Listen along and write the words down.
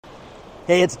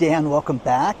Hey, it's Dan. Welcome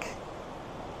back.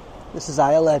 This is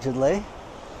I Allegedly.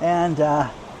 And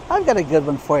I've got a good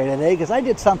one for you today because I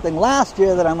did something last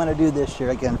year that I'm going to do this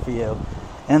year again for you.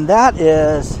 And that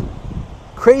is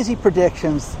crazy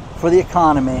predictions for the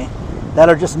economy that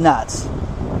are just nuts.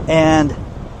 And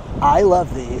I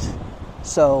love these.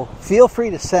 So feel free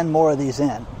to send more of these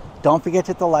in. Don't forget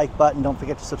to hit the like button. Don't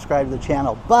forget to subscribe to the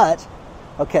channel. But,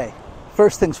 okay,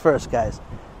 first things first, guys.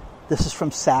 This is from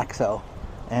Saxo.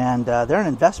 And they're an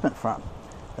investment firm.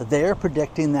 They're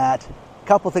predicting that a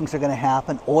couple things are going to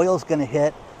happen. Oil's going to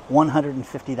hit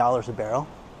 $150 a barrel.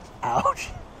 Ouch.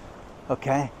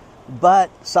 Okay. But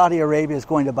Saudi Arabia is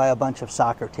going to buy a bunch of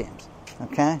soccer teams.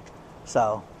 Okay.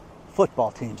 So,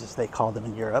 football teams, as they call them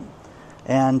in Europe.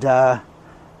 And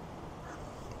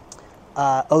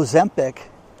Ozempic,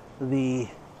 the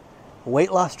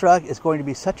weight loss drug, is going to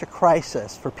be such a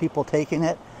crisis for people taking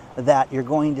it that you're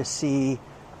going to see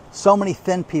so many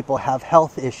thin people have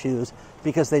health issues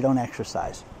because they don't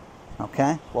exercise.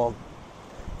 Okay? Well,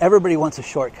 everybody wants a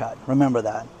shortcut. Remember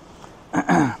that.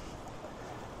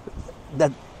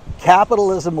 That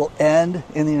capitalism will end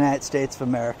in the United States of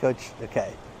America. Which,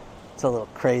 okay, it's a little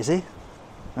crazy.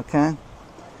 Okay?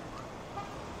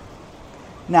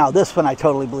 Now, this one I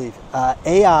totally believe.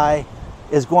 AI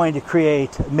is going to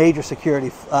create major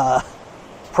security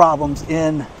problems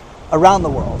around the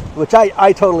world, which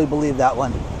I totally believe that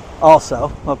one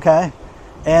also, okay?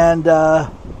 And,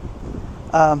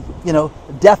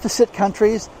 deficit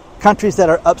countries that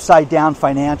are upside down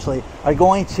financially, are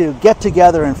going to get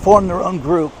together and form their own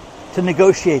group to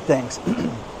negotiate things.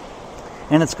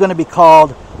 And it's going to be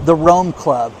called the Rome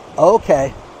Club.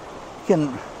 Okay.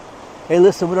 Hey,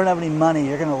 listen, we don't have any money.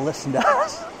 You're going to listen to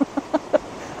us.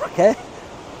 Okay?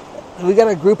 We got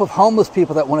a group of homeless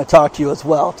people that want to talk to you as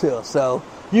well, too. So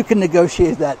you can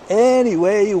negotiate that any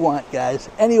way you want, guys.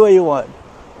 Any way you want.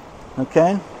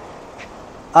 Okay?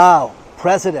 Oh,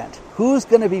 president. Who's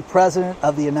going to be president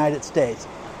of the United States?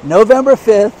 November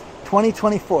 5th,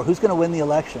 2024. Who's going to win the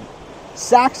election?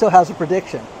 Saxo has a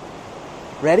prediction.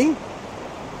 Ready?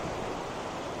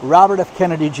 Robert F.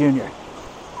 Kennedy Jr.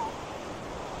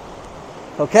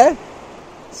 Okay?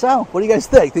 So, what do you guys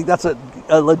think? Think that's a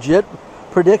legit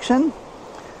prediction?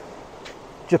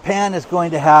 Japan is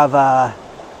going to have a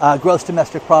gross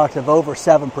domestic product of over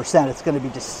 7%. It's going to be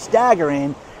just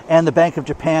staggering. And the Bank of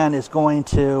Japan is going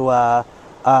to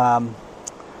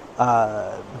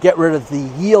get rid of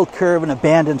the yield curve and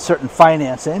abandon certain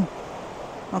financing.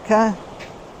 Okay?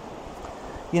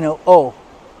 The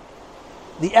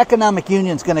economic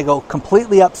union is going to go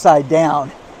completely upside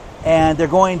down. And they're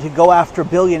going to go after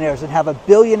billionaires and have a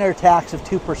billionaire tax of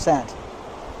 2%.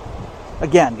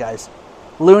 Again, guys,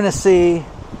 lunacy,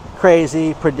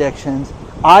 crazy predictions.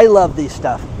 I love these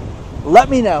stuff. Let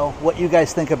me know what you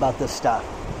guys think about this stuff.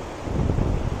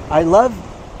 I love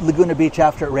Laguna Beach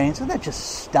after it rains. Isn't that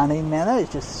just stunning, man? That is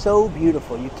just so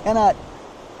beautiful. You couldn't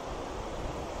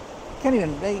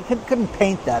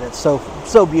paint that. It's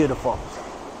so beautiful.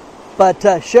 But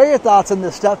share your thoughts on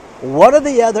this stuff. What are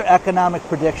the other economic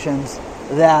predictions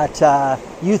that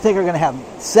you think are going to happen?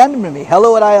 Send them to me.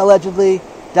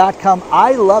 hello@iallegedly.com.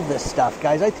 I love this stuff,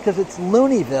 guys, because it's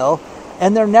Looneyville,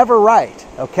 and they're never right,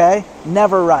 okay?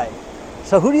 Never right.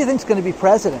 So who do you think is going to be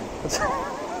president?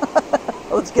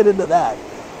 Let's get into that,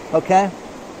 okay?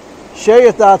 Share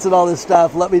your thoughts on all this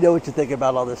stuff. Let me know what you think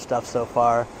about all this stuff so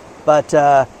far. But,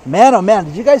 man, oh, man,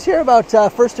 did you guys hear about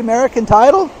First American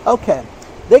Title? Okay.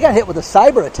 They got hit with a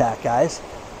cyber attack, guys,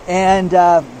 and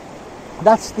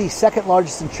that's the second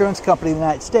largest insurance company in the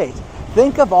United States.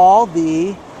 Think of all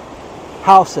the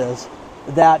houses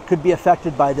that could be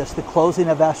affected by this, the closing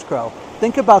of escrow.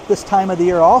 Think about this time of the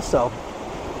year also.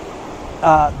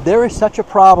 There is such a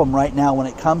problem right now when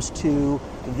it comes to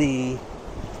the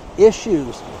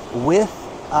issues with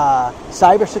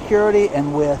cybersecurity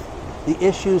and with the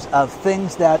issues of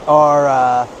things that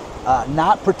are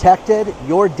not protected,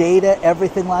 your data,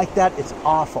 everything like that. It's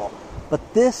awful.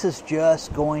 But this is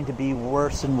just going to be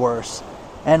worse and worse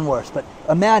and worse. But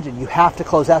imagine you have to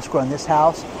close escrow on this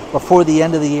house before the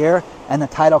end of the year and the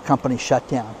title company shut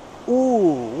down.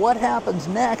 Ooh, what happens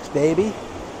next, baby?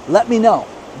 Let me know.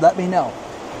 Let me know.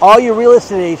 All you real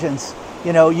estate agents,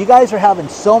 you guys are having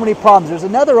so many problems. There's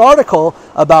another article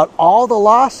about all the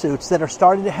lawsuits that are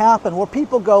starting to happen where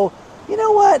people go, you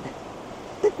know what?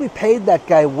 I think we paid that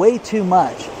guy way too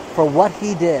much for what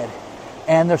he did.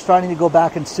 And they're starting to go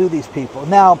back and sue these people.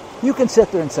 Now, you can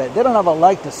sit there and say, they don't have a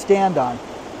leg to stand on.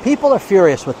 People are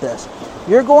furious with this.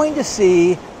 You're going to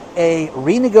see a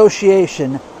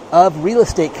renegotiation of real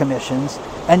estate commissions,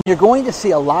 and you're going to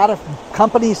see a lot of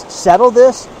companies settle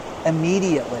this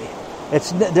immediately.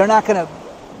 They're not going to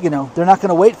they're not going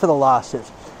to wait for the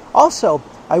lawsuits. Also,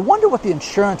 I wonder what the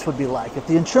insurance would be like. If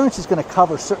the insurance is going to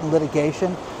cover certain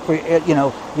litigation for,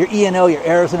 your E&O, your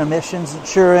errors and omissions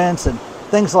insurance and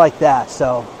things like that.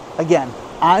 So, again,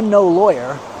 I'm no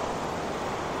lawyer.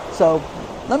 So,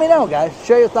 let me know, guys.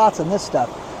 Share your thoughts on this stuff.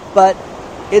 But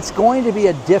it's going to be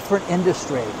a different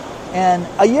industry. And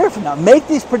a year from now, make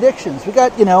these predictions. We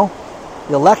got, the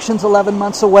election's 11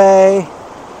 months away.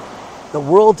 The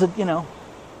world's,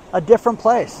 a different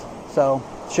place. So,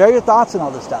 share your thoughts on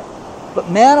all this stuff. But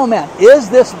man, oh man, is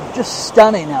this just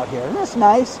stunning out here. Isn't this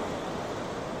nice?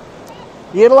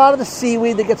 You get a lot of the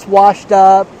seaweed that gets washed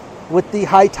up with the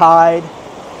high tide.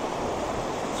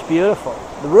 It's beautiful.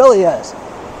 It really is.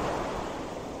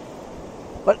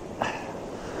 But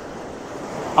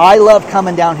I love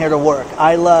coming down here to work.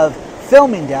 I love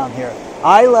filming down here.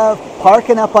 I love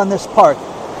parking up on this park.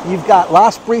 You've got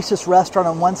Las Brisas restaurant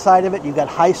on one side of it. You've got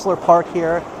Heisler Park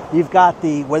here. You've got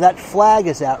where that flag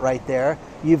is at right there.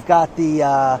 You've got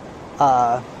the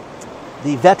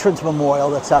Veterans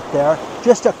Memorial that's up there.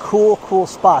 Just a cool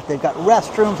spot. They've got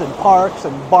restrooms and parks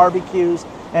and barbecues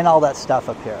and all that stuff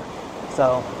up here.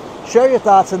 So share your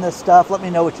thoughts on this stuff. Let me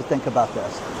know what you think about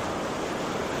this.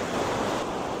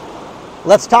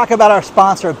 Let's talk about our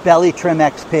sponsor, Belly Trim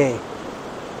XP.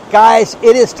 Guys,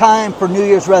 it is time for New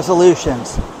Year's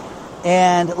resolutions.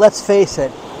 And let's face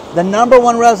it, the number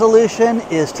one resolution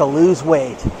is to lose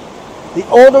weight. The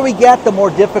older we get, the more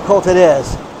difficult it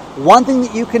is. One thing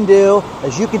that you can do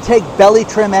is you can take Belly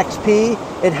Trim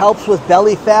XP. It helps with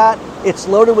belly fat. It's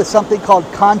loaded with something called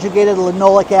conjugated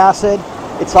linoleic acid.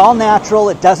 It's all natural.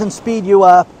 It doesn't speed you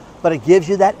up, but it gives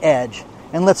you that edge.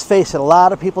 And let's face it, a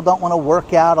lot of people don't want to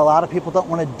work out. A lot of people don't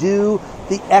want to do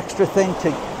the extra thing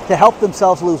to help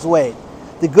themselves lose weight.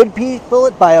 The good people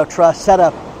at BioTrust set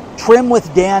up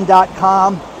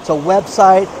trimwithdan.com. It's a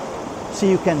website so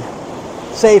you can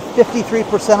save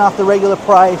 53% off the regular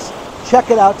price. Check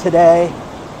it out today.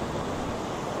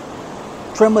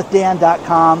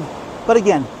 trimwithdan.com. But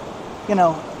again,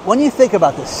 when you think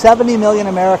about this, 70 million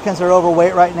Americans are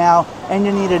overweight right now, and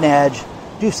you need an edge.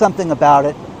 Do something about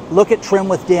it. Look at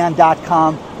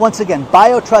trimwithdan.com. Once again,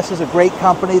 BioTrust is a great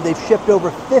company. They've shipped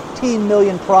over 15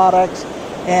 million products,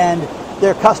 and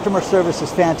their customer service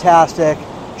is fantastic.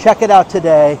 Check it out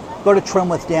today. Go to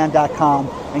trimwithdan.com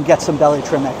and get some Belly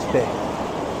Trim XP.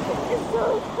 It's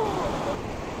so cool.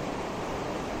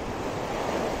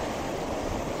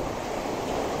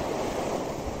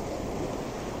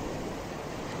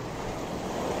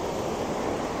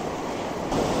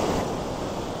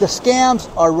 The scams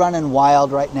are running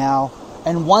wild right now,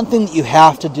 and one thing that you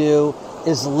have to do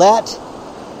is let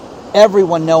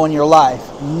everyone know in your life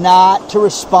not to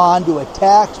respond to a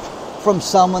text from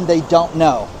someone they don't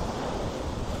know.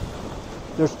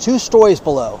 There's two stories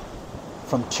below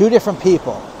from two different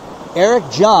people. Eric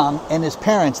Jung and his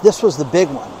parents, this was the big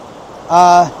one,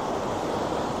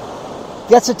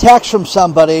 gets a text from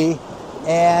somebody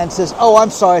and says, "Oh, I'm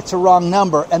sorry, it's a wrong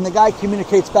number." And the guy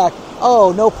communicates back,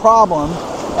 "Oh, no problem."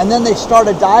 And then they start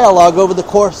a dialogue over the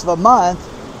course of a month,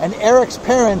 and Eric's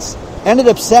parents ended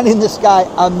up sending this guy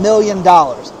 $1 million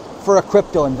for a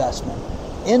crypto investment.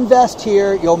 Invest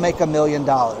here, you'll make $1 million.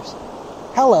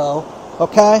 Hello,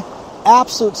 okay?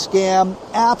 Absolute scam,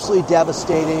 absolutely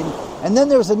devastating. And then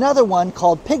there's another one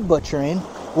called pig butchering,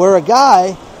 where a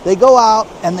guy, they go out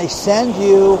and they send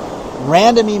you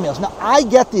random emails. Now, I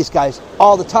get these guys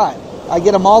all the time. I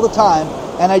get them all the time,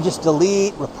 and I just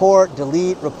delete, report.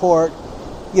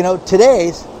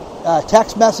 Today's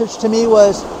text message to me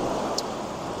was,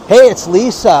 "Hey, it's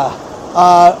Lisa.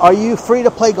 Are you free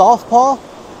to play golf, Paul?"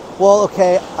 Well,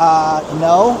 okay,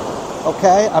 no.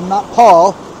 Okay, I'm not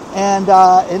Paul. And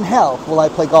in hell will I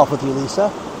play golf with you,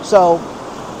 Lisa. So,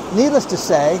 needless to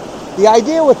say, the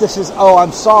idea with this is, "Oh,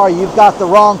 I'm sorry, you've got the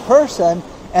wrong person."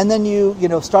 And then you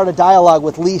start a dialogue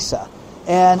with Lisa.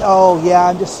 And, "Oh, yeah,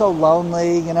 I'm just so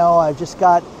lonely. I've just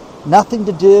got nothing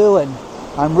to do, and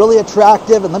I'm really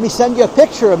attractive, and let me send you a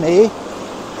picture of me,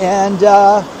 and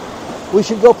we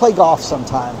should go play golf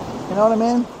sometime." You know what I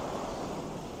mean?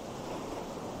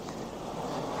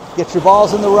 Get your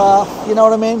balls in the rough. You know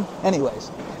what I mean? Anyways.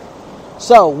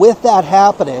 So with that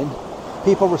happening,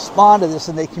 people respond to this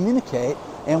and they communicate.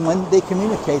 And when they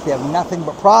communicate, they have nothing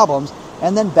but problems.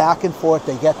 And then back and forth,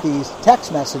 they get these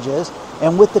text messages.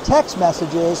 And with the text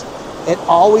messages, it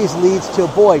always leads to,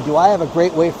 "Boy, do I have a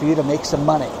great way for you to make some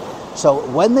money." So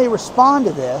when they respond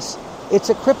to this, it's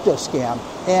a crypto scam.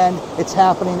 And it's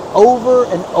happening over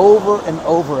and over and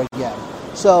over again.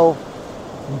 So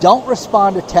don't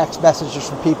respond to text messages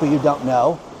from people you don't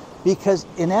know, because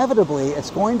inevitably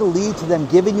it's going to lead to them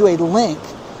giving you a link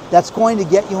that's going to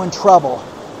get you in trouble.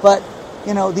 But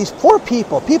these poor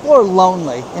people are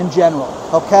lonely in general,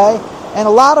 okay? And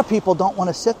a lot of people don't want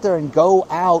to sit there and go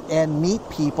out and meet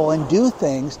people and do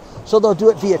things, so they'll do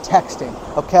it via texting,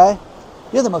 okay?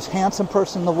 You're the most handsome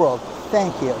person in the world.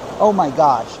 Thank you. Oh my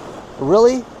gosh.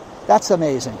 Really? That's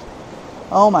amazing.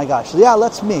 Oh my gosh. Yeah,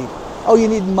 let's meet. Oh, you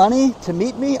need money to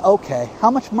meet me? Okay.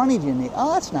 How much money do you need?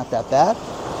 Oh, that's not that bad.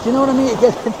 Do you know what I mean?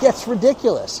 It gets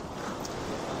ridiculous.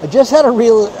 I just had a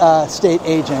real estate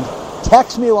agent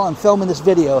text me while I'm filming this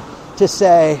video to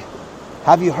say,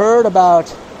 have you heard about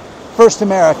First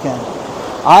American?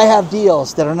 I have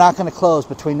deals that are not going to close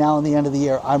between now and the end of the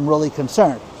year. I'm really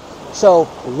concerned. So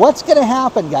what's going to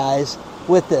happen, guys,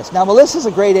 with this? Now, Melissa's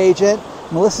a great agent.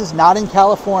 Melissa's not in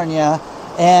California.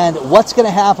 And what's going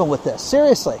to happen with this?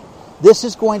 Seriously, this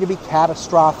is going to be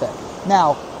catastrophic.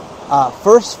 Now,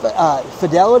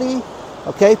 Fidelity,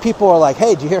 okay, people are like,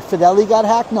 hey, did you hear Fidelity got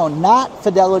hacked? No, not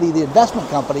Fidelity, the investment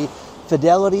company,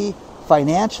 Fidelity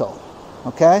Financial,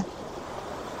 okay?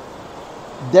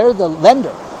 They're the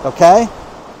lender, okay?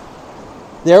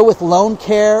 They're with Loan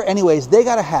Care. Anyways, they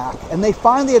got a hack, and they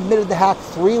finally admitted the hack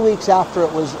 3 weeks after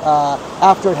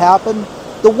it happened.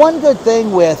 The one good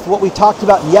thing with what we talked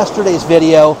about in yesterday's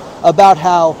video about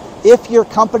how if your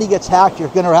company gets hacked, you're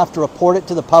going to have to report it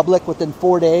to the public within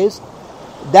 4 days.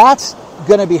 That's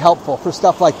going to be helpful for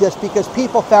stuff like this because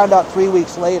people found out 3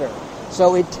 weeks later.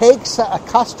 So it takes a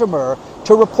customer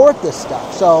to report this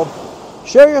stuff. So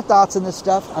share your thoughts on this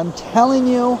stuff. I'm telling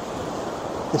you,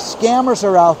 the scammers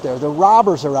are out there. The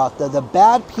robbers are out there. The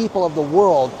bad people of the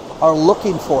world are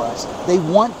looking for us. They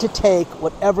want to take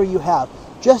whatever you have.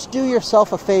 Just do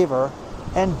yourself a favor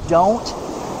and don't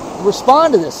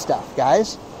respond to this stuff,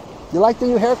 guys. You like the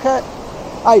new haircut?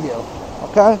 I do,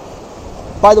 okay?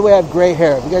 By the way, I have gray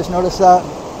hair. Have you guys noticed that?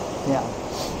 Yeah.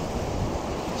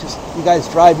 Just, you guys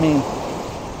drive me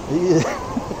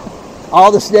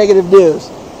all this negative news,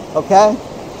 okay?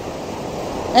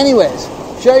 Anyways,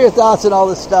 share your thoughts on all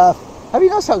this stuff. Have you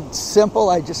noticed how simple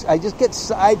I just get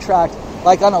sidetracked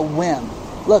like on a whim?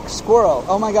 Look, squirrel.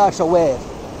 Oh my gosh, a wave.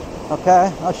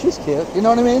 Okay? Oh, she's cute. You know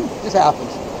what I mean? It just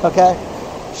happens. Okay?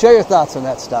 Share your thoughts on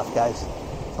that stuff, guys.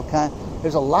 Okay?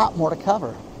 There's a lot more to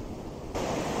cover.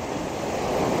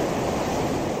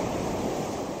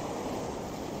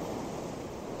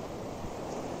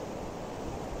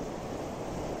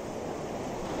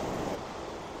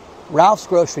 Ralph's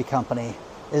Grocery Company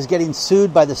is getting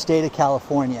sued by the state of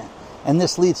California. And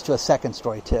this leads to a second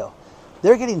story too.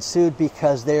 They're getting sued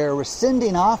because they're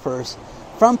rescinding offers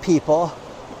from people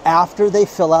after they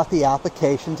fill out the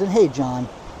applications. And hey, John,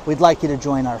 we'd like you to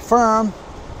join our firm.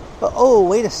 But oh,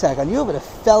 wait a second, you have a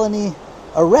felony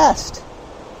arrest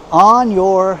on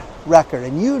your record.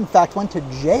 And you, in fact, went to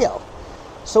jail.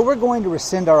 So we're going to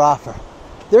rescind our offer.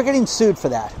 They're getting sued for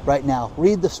that right now.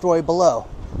 Read the story below.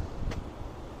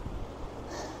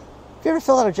 Have you ever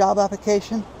filled out a job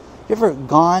application? Have you ever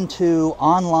gone to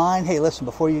online? Hey, listen,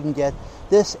 before you can get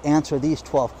this, answer these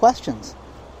 12 questions.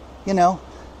 You know,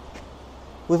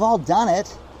 we've all done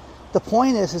it. The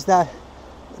point is that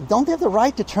don't they have the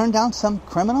right to turn down some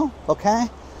criminal? Okay?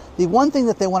 The one thing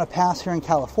that they want to pass here in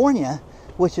California,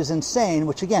 which is insane,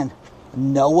 which again,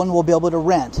 no one will be able to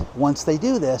rent once they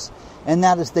do this, and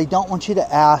that is they don't want you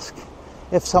to ask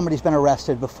if somebody's been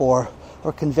arrested before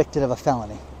or convicted of a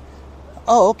felony.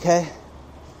 Oh, okay.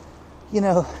 You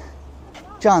know,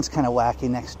 John's kind of wacky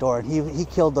next door, and he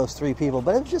killed those 3 people,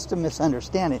 but it was just a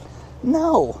misunderstanding.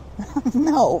 No.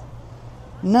 No.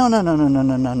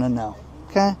 No.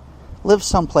 Okay? Live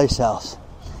someplace else.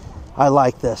 I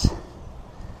like this.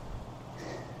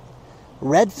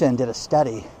 Redfin did a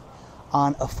study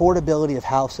on affordability of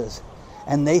houses,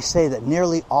 and they say that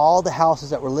nearly all the houses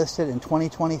that were listed in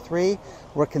 2023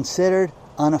 were considered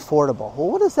unaffordable. Well,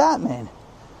 what does that mean?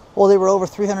 Well, they were over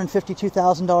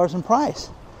 $352,000 in price.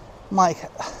 I'm like,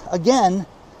 again,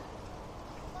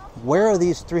 where are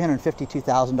these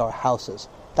 $352,000 houses?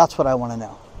 That's what I want to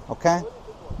know, okay?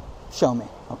 Show me,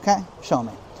 okay? Show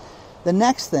me. The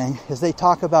next thing is they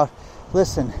talk about,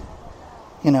 listen,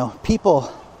 you know,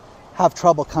 people have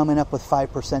trouble coming up with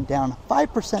 5% down.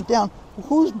 5% down?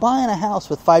 Who's buying a house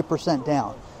with 5%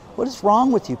 down? What is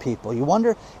wrong with you people? You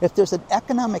wonder if there's an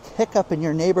economic hiccup in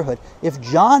your neighborhood. If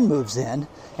John moves in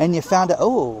and you found out,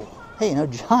 oh, hey, you know,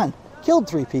 John killed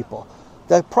 3 people,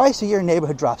 the price of your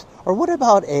neighborhood drops. Or what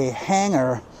about a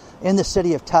hangar in the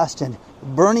city of Tustin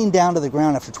burning down to the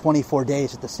ground after 24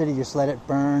 days that the city just let it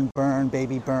burn,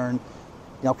 baby, burn,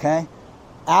 okay?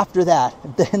 After that,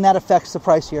 then that affects the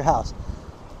price of your house.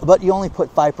 But you only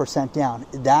put 5% down.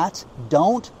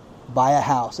 Don't buy a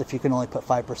house if you can only put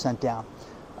 5% down.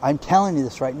 I'm telling you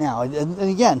this right now. And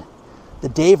again, the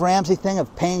Dave Ramsey thing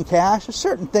of paying cash. There's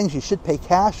certain things you should pay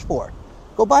cash for.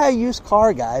 Go buy a used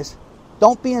car, guys.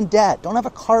 Don't be in debt. Don't have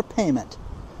a car payment.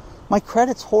 My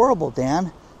credit's horrible,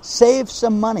 Dan. Save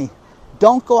some money.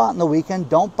 Don't go out on the weekend.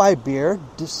 Don't buy beer.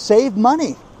 Just save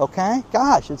money, okay?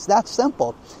 Gosh, it's that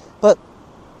simple. But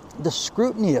the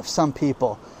scrutiny of some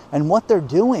people and what they're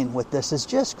doing with this is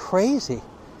just crazy.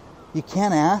 You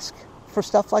can't ask for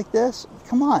stuff like this?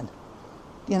 Come on.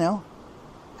 You know,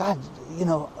 God, you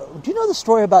know, do you know the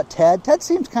story about Ted? Ted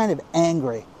seems kind of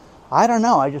angry. I don't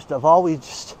know.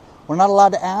 We're not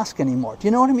allowed to ask anymore. Do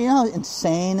you know what I mean? How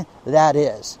insane that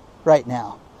is right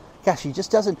now. Gosh, he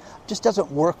just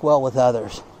doesn't work well with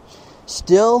others.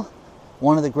 Still,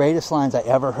 one of the greatest lines I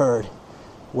ever heard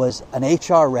was an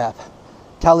HR rep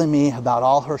telling me about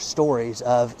all her stories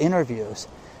of interviews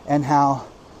and how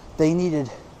they needed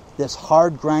this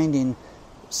hard grinding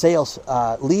sales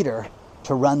leader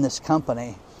to run this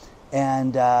company.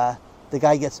 And the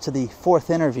guy gets to the fourth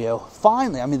interview.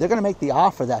 Finally, I mean, they're going to make the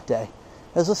offer that day.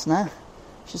 He goes, listen,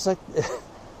 she's like,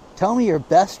 tell me your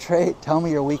best trait, tell me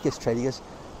your weakest trait. He goes,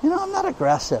 you know, I'm not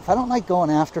aggressive. I don't like going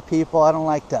after people. I don't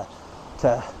like to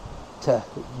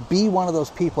be one of those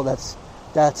people that's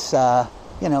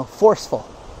forceful.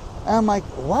 And I'm like,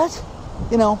 what?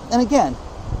 You know, and again,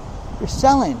 you're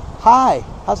selling. Hi,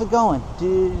 how's it going?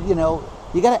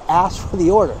 You got to ask for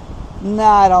the order.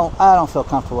 Nah, I don't feel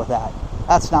comfortable with that.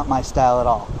 That's not my style at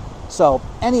all. So,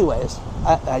 anyways,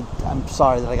 I'm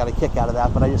sorry that I got a kick out of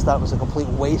that, but I just thought it was a complete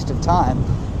waste of time.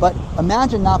 But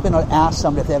imagine not being able to ask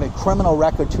somebody if they have a criminal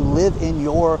record to live in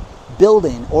your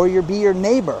building or be your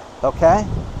neighbor, okay?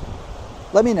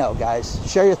 Let me know, guys.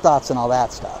 Share your thoughts on all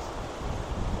that stuff.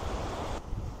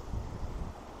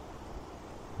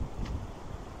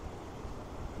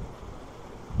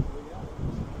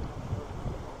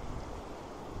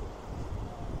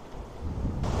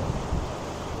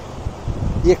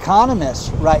 The economists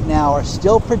right now are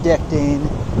still predicting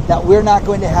that we're not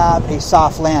going to have a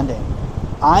soft landing.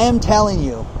 I am telling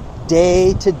you,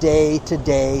 day to day,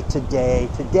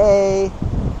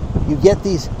 you get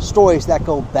these stories that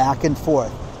go back and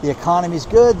forth. The economy's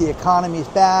good, the economy's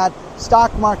bad,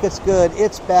 stock market's good,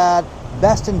 it's bad,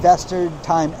 best investor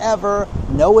time ever,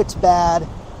 no, it's bad.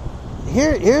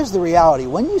 Here's the reality.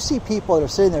 When you see people that are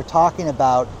sitting there talking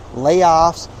about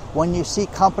layoffs, when you see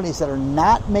companies that are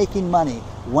not making money,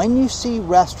 when you see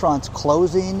restaurants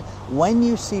closing, when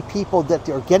you see people that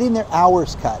are getting their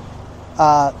hours cut,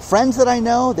 friends that I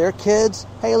know, their kids,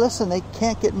 hey, listen, they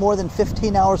can't get more than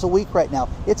 15 hours a week right now.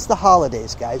 It's the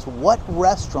holidays, guys. What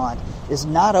restaurant is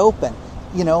not open?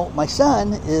 You know, my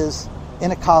son is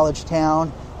in a college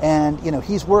town, and, you know,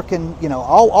 he's working, you know,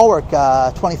 I'll work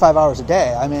 25 hours a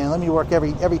day. I mean, let me work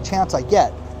every chance I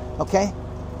get, okay?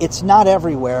 It's not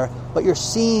everywhere, but you're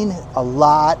seeing a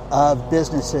lot of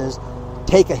businesses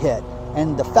take a hit.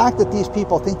 And the fact that these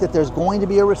people think that there's going to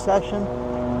be a recession,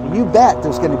 you bet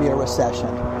there's going to be a recession.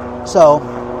 So,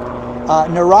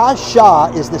 Niraj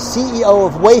Shah is the CEO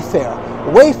of Wayfair.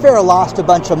 Wayfair lost a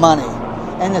bunch of money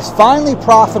and is finally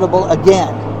profitable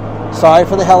again. Sorry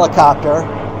for the helicopter.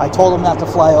 I told them not to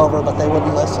fly over, but they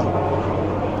wouldn't listen.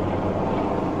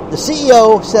 The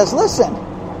CEO says, listen,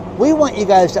 we want you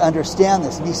guys to understand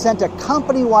this. And he sent a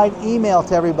company-wide email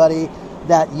to everybody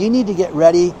that you need to get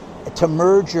ready to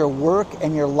merge your work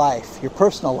and your life, your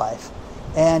personal life.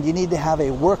 And you need to have a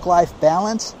work-life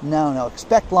balance. No,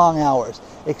 expect long hours.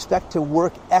 Expect to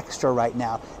work extra right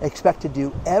now. Expect to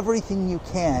do everything you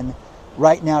can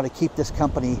right now to keep this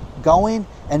company going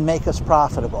and make us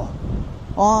profitable.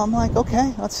 Well, I'm like,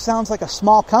 okay, that sounds like a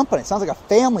small company. It sounds like a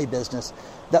family business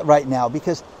that right now,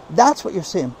 because that's what you're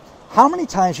seeing. How many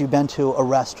times have you been to a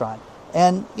restaurant?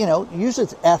 And, you know, usually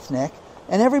it's ethnic,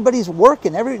 and everybody's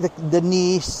working. The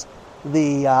niece,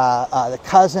 the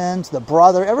cousins, the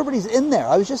brother, everybody's in there.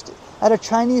 I was just at a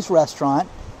Chinese restaurant,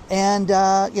 and,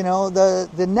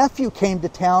 the nephew came to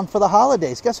town for the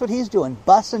holidays. Guess what he's doing?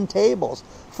 Bussing tables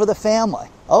for the family.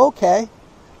 Okay.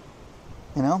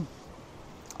 You know.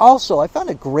 Also, I found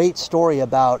a great story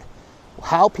about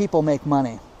how people make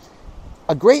money.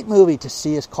 A great movie to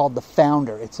see is called The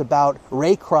Founder. It's about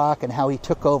Ray Kroc and how he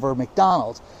took over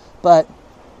McDonald's. But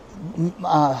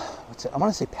I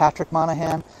want to say Patrick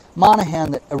Monahan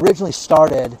that originally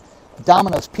started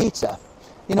Domino's Pizza.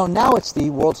 You know, now it's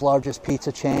the world's largest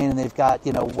pizza chain, and they've got,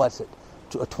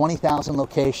 20,000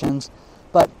 locations.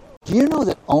 But do you know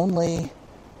that only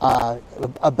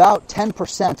about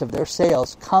 10% of their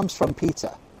sales comes from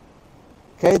pizza?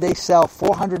 Okay, they sell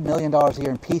 $400 million a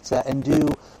year in pizza and do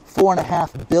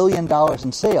 $4.5 billion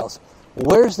in sales.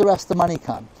 Where's the rest of the money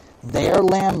come? They're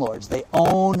landlords. They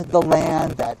own the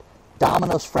land that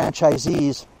Domino's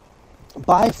franchisees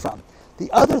buy from.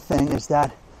 The other thing is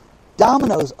that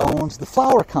Domino's owns the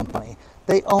flour company.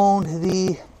 They own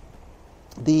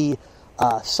the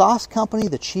sauce company,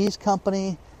 the cheese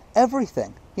company,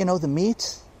 everything. You know, the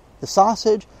meats, the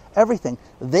sausage, everything.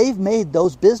 They've made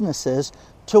those businesses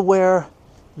to where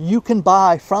you can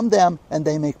buy from them and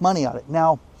they make money on it.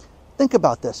 Now, think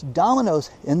about this.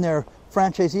 Domino's, in their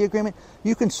franchisee agreement,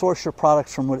 you can source your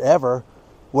products from wherever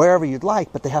you'd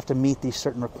like, but they have to meet these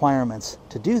certain requirements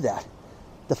to do that.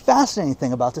 The fascinating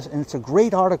thing about this, and it's a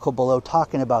great article below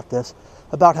talking about this,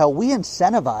 about how we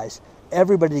incentivize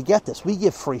everybody to get this. We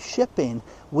give free shipping.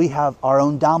 We have our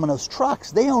own Domino's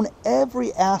trucks. They own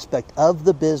every aspect of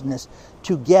the business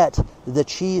to get the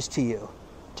cheese to you,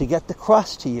 to get the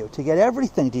crust to you, to get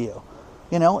everything to you.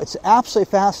 You know, it's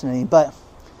absolutely fascinating, but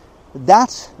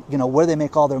that's, you know, where they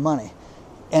make all their money.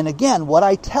 And again, what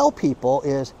I tell people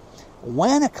is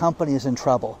when a company is in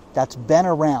trouble that's been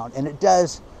around, and it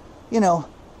does, you know,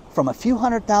 from a few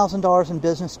 $100,000 in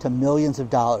business to millions of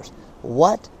dollars,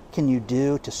 what can you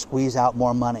do to squeeze out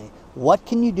more money? What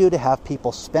can you do to have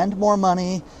people spend more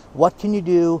money? What can you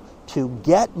do to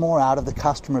get more out of the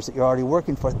customers that you're already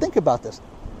working for? Think about this.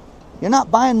 You're not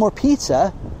buying more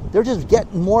pizza. They're just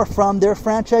getting more from their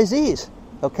franchisees,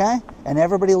 okay? And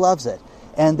everybody loves it.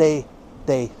 And they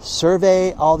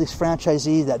survey all these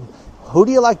franchisees that, who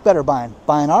do you like better buying?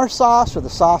 Buying our sauce or the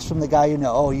sauce from the guy you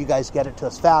know? Oh, you guys get it to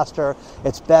us faster.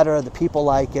 It's better. The people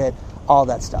like it. All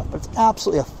that stuff. But it's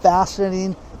absolutely a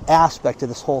fascinating aspect of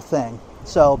this whole thing.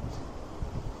 So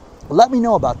let me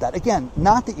know about that. Again,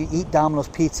 not that you eat Domino's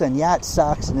pizza and yeah, it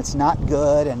sucks and it's not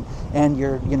good and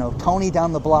your, you know, Tony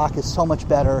down the block is so much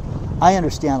better. I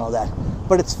understand all that.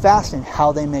 But it's fascinating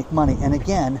how they make money. And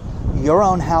again, your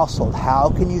own household, how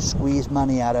can you squeeze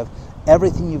money out of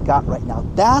everything you've got right now?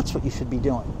 That's what you should be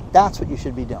doing. That's what you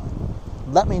should be doing.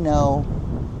 Let me know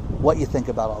what you think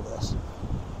about all this.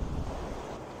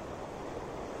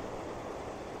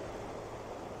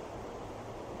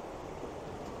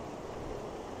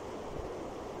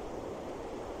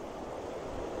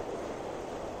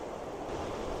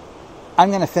 I'm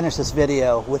going to finish this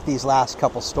video with these last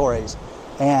couple stories,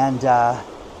 and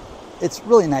it's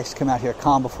really nice to come out here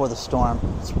calm before the storm.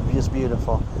 It's just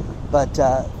beautiful. But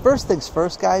first things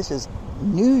first, guys, is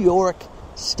New York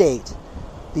State.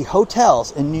 The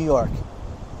hotels in New York,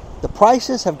 the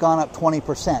prices have gone up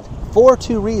 20% for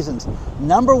two reasons.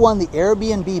 Number one, the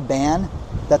Airbnb ban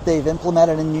that they've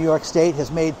implemented in New York State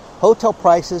has made hotel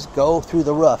prices go through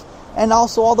the roof. And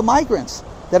also all the migrants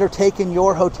that are taking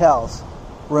your hotels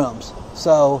rooms.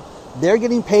 So they're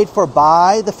getting paid for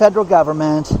by the federal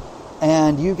government,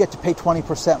 and you get to pay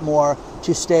 20% more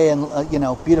to stay in,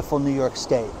 beautiful New York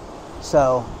State.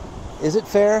 So is it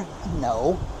fair?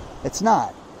 No, it's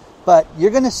not. But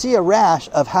you're going to see a rash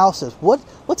of houses.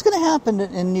 What's going to happen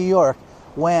in New York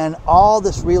when all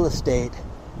this real estate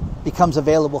becomes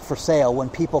available for sale, when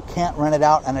people can't rent it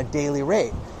out on a daily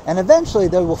rate? And eventually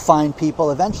they will find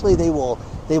people. Eventually they will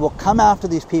come after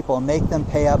these people and make them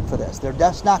pay up for this. They're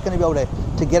just not going to be able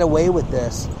to get away with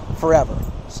this forever.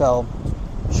 So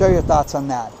share your thoughts on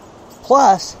that.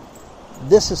 Plus,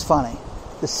 this is funny.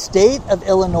 The state of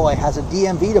Illinois has a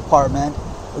DMV department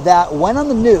that went on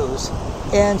the news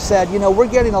and said, we're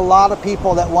getting a lot of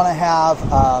people that want to have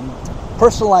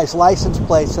personalized license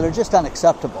plates that are just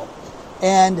unacceptable.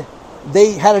 And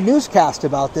they had a newscast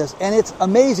about this, and it's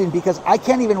amazing because I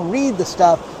can't even read the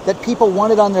stuff that people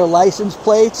wanted on their license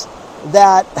plates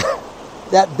that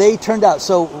they turned out.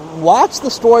 So watch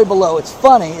the story below. It's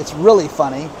funny. It's really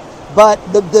funny. But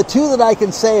the two that I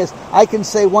can say is, I can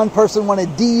say one person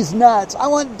wanted D's nuts. I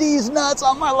want D's nuts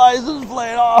on my license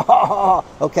plate. Oh,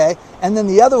 okay. And then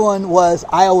the other one was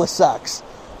Iowa sucks.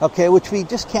 Okay, which we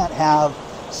just can't have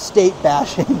state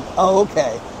bashing. Oh,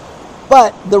 okay.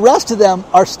 But the rest of them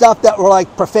are stuff that were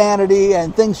like profanity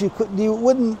and things you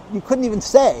couldn't even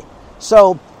say.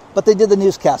 So, but they did the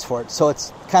newscast for it, so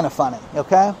it's kind of funny.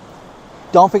 Okay.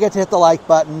 Don't forget to hit the like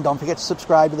button. Don't forget to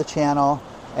subscribe to the channel.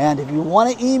 And if you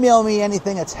want to email me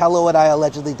anything, it's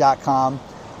hello@iallegedly.com.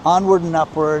 Onward and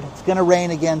upward. It's going to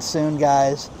rain again soon,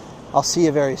 guys. I'll see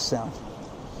you very soon.